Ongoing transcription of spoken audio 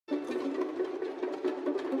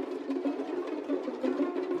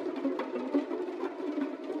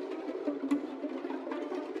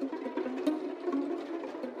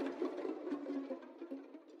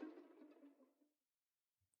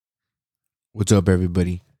What's up,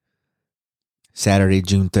 everybody? Saturday,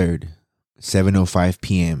 June 3rd, 7:05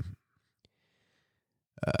 p.m.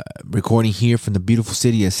 Recording here from the beautiful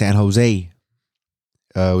city of San Jose.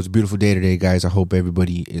 It was a beautiful day today, guys. I hope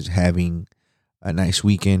everybody is having a nice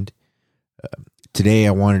weekend. Today,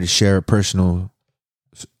 I wanted to share a personal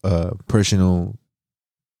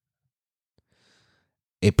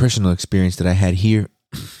experience that I had here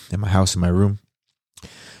in my house, in my room.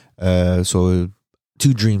 So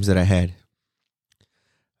 2 dreams that I had.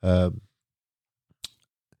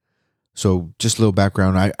 So just a little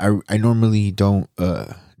background. I normally don't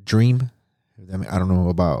dream. I mean, I don't know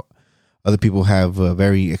about other people have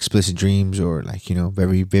very explicit dreams or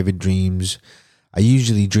very vivid dreams. I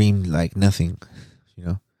usually dream like nothing,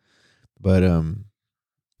 But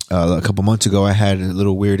a couple months ago, I had a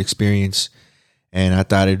little weird experience, and I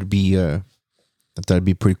thought it'd be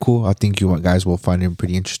pretty cool. I think you guys will find it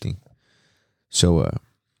pretty interesting. So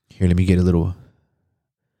here, let me get a little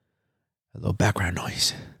background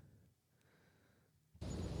noise.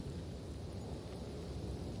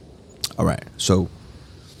 All right, so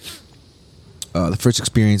the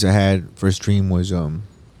first dream was I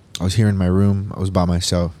was here in my room. I was by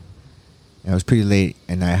myself, and it was pretty late,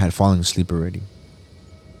 and I had fallen asleep already.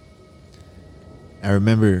 I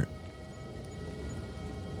remember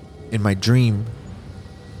in my dream,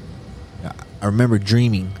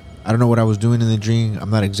 dreaming. I don't know what I was doing in the dream.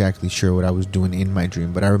 I'm not exactly sure what I was doing in my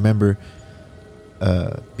dream, but I remember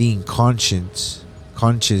being conscious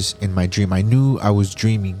in my dream. I knew I was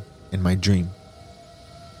dreaming in my dream.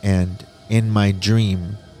 And in my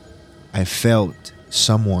dream, I felt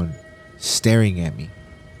someone staring at me.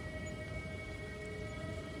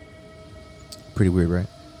 Pretty weird, right?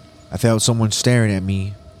 I felt someone staring at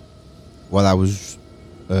me while I was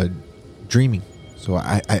dreaming. So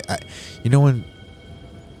I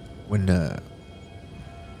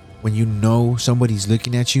when you know somebody's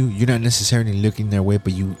looking at you, you're not necessarily looking their way,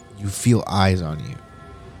 but you feel eyes on you.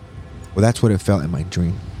 Well, that's what it felt in my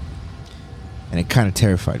dream. And it kind of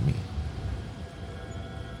terrified me.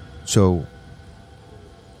 So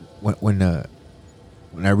when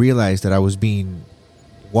I realized that I was being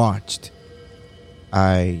watched,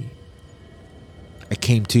 I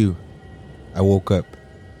came to. I woke up.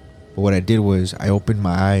 But what I did was I opened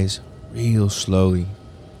my eyes real slowly,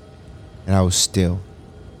 and I was still.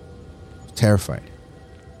 I was terrified.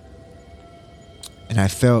 And I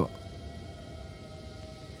felt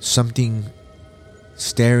something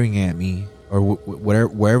staring at me, or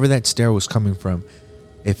wherever that stare was coming from.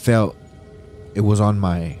 It was on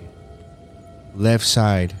my left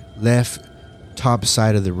top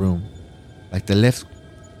side of the room, like the left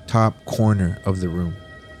top corner of the room.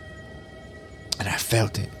 And I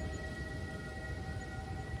felt it.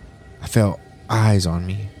 I felt eyes on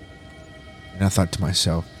me. And I thought to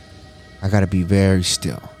myself, I gotta be very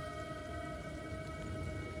still.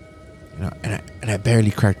 And I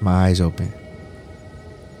barely cracked my eyes open.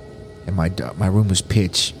 And my room was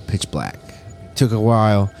pitch black. It took a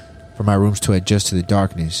while for my rooms to adjust to the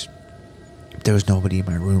darkness. There was nobody in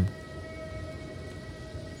my room.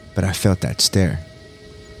 But I felt that stare.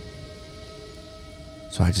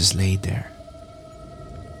 So I just laid there.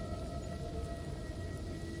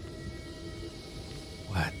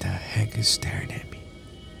 What the heck is staring at me?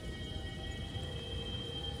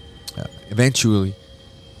 Eventually,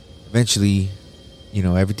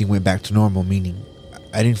 everything went back to normal, meaning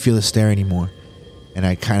I didn't feel the stare anymore. And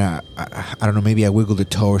I don't know, maybe I wiggled a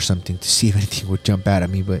toe or something to see if anything would jump out at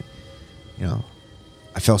me, but,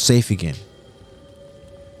 I felt safe again.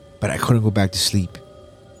 But I couldn't go back to sleep.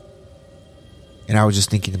 And I was just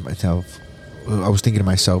thinking to myself,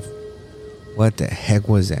 what the heck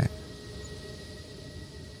was that?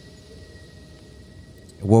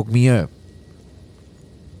 It woke me up.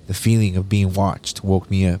 The feeling of being watched woke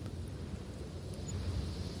me up.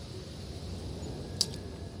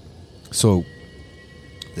 So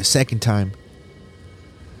the second time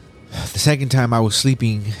I was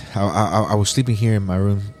sleeping, I was sleeping here in my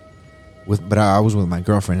room but I was with my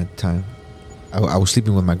girlfriend at the time. I was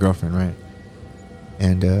sleeping with my girlfriend, right?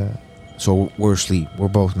 And so we're asleep. We're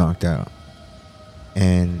both knocked out.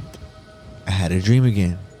 And I had a dream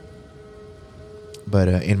again. But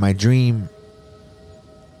in my dream,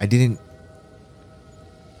 I didn't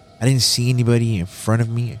see anybody in front of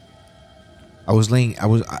me.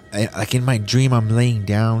 Like in my dream, I'm laying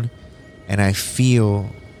down, and I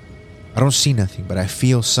don't see nothing, but I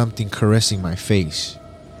feel something caressing my face.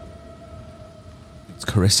 It's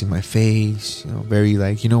caressing my face, very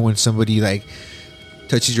when somebody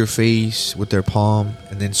touches your face with their palm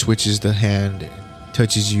and then switches the hand,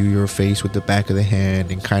 touches your face with the back of the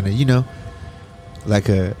hand, and kind of, like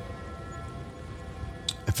a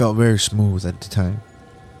I felt very smooth at the time.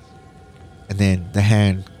 And then the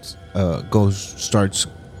hand starts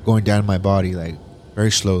going down my body, like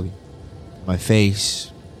very slowly. My face,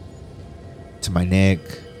 to my neck,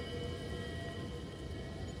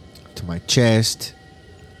 to my chest.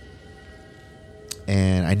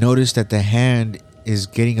 And I noticed that the hand is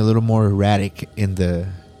getting a little more erratic in the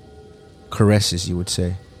caresses, you would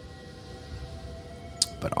say.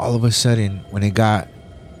 But all of a sudden, when it got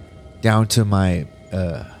down to my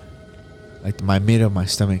my mid of my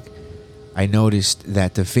stomach, I noticed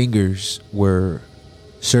that the fingers were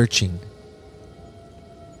searching.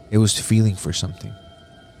 It was feeling for something.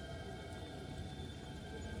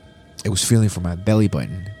 It was feeling for my belly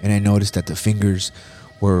button, and I noticed that the fingers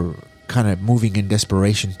were kind of moving in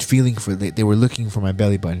desperation, they were looking for my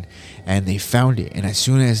belly button, and they found it. And as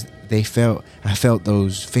soon as I felt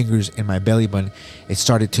those fingers in my belly button, it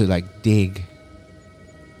started to like dig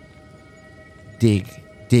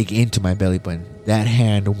into my belly button. That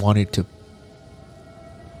hand wanted to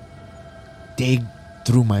dig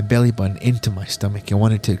through my belly button into my stomach. It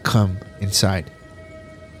wanted to come inside.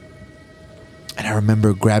 And I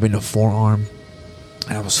remember grabbing the forearm,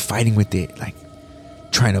 and I was fighting with it, like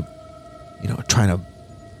trying to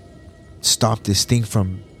stop this thing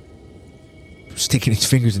from sticking its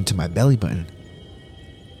fingers into my belly button.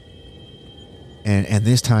 And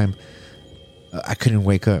this time, I couldn't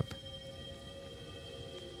wake up.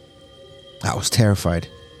 I was terrified.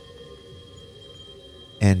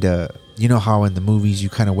 And you know how in the movies you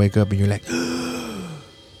kind of wake up and you're like,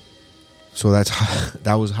 so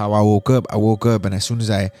that was how I woke up. I woke up, and as soon as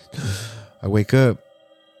I wake up,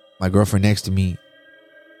 my girlfriend next to me,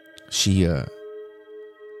 she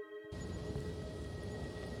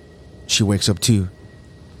wakes up too,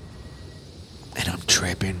 and I'm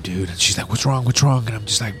tripping, dude. And she's like, "What's wrong? What's wrong?" And I'm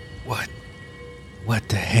just like, "What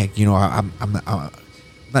the heck?" You know, I'm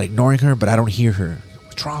not ignoring her, but I don't hear her.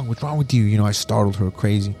 What's wrong? What's wrong with you? You know, I startled her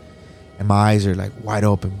crazy, and my eyes are like wide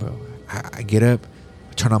open, bro. I get up,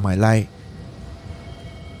 I turn on my light,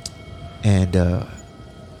 and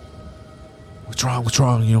what's wrong? What's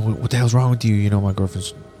wrong? You know, what the hell's wrong with you? You know, my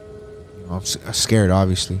girlfriend's, you know, I'm scared,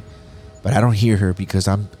 obviously, but I don't hear her because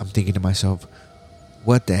I'm thinking to myself,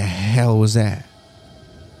 what the hell was that?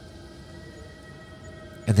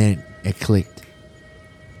 And then it clicked.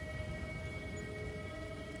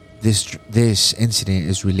 This incident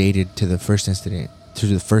is related to the first incident, to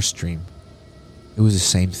the first dream. It was the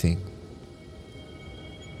same thing.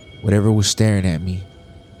 Whatever was staring at me,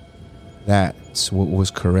 that's what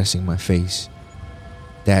was caressing my face.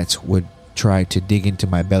 That's what tried to dig into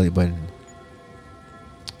my belly button.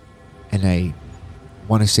 And I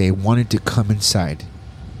want to say it wanted to come inside.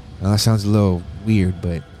 Now that sounds a little weird,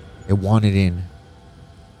 but it wanted in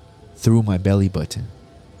through my belly button.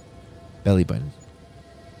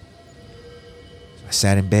 I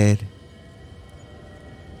sat in bed,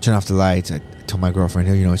 turned off the lights. I told my girlfriend,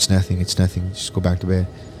 "Hey, you know, it's nothing. Just go back to bed."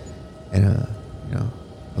 And you know,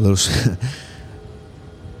 a little.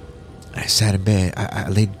 I sat in bed. I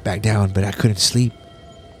laid back down, but I couldn't sleep.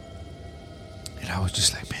 And I was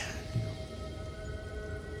just like, man, you know,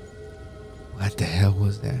 what the hell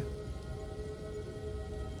was that?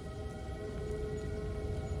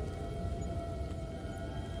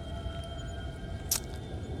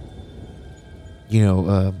 You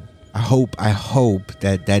know, I hope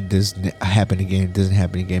that doesn't happen again,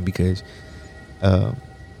 because I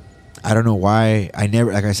don't know why I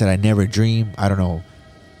never dream. I don't know,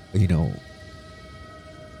 you know,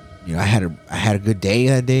 I had a good day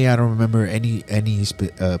that day. I don't remember any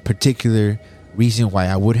particular reason why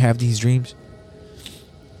I would have these dreams.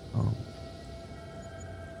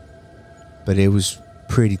 But it was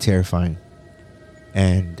pretty terrifying,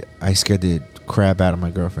 and I scared the crap out of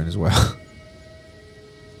my girlfriend as well.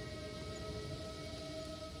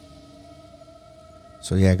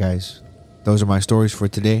 So yeah, guys, those are my stories for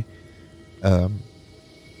today. I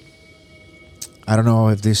don't know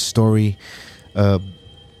if this story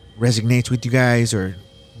resonates with you guys or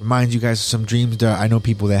reminds you guys of some dreams. I know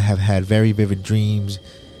people that have had very vivid dreams.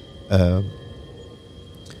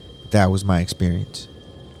 That was my experience.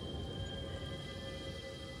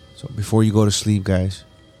 So before you go to sleep, guys,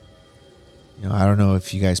 you know, I don't know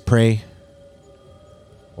if you guys pray,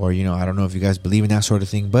 or, you know, I don't know if you guys believe in that sort of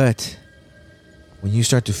thing, but when you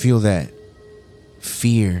start to feel that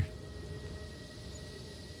fear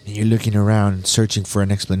and you're looking around searching for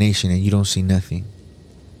an explanation and you don't see nothing,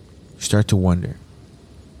 you start to wonder,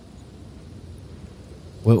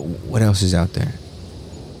 what else is out there?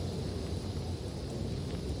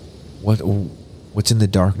 What's in the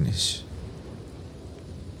darkness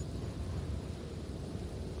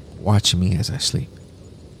watching me as I sleep?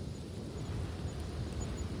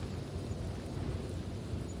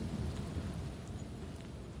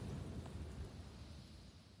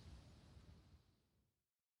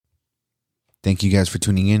 thank you guys for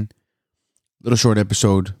tuning in. Little short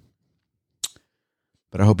episode,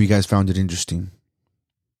 but I hope you guys found it interesting.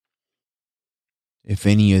 If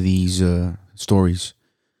any of these stories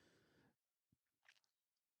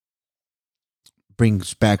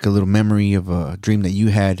brings back a little memory of a dream that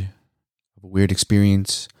you had, of a weird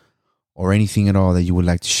experience, or anything at all that you would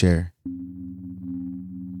like to share,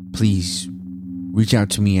 please reach out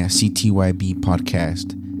to me at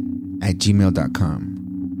ctybpodcast@gmail.com.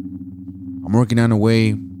 I'm working on a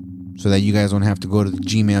way so that you guys don't have to go to the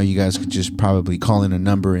Gmail. You guys could just probably call in a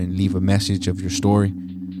number and leave a message of your story.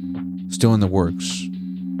 Still in the works.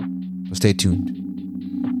 So stay tuned.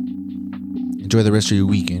 Enjoy the rest of your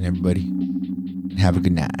weekend, everybody. And have a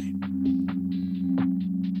good night.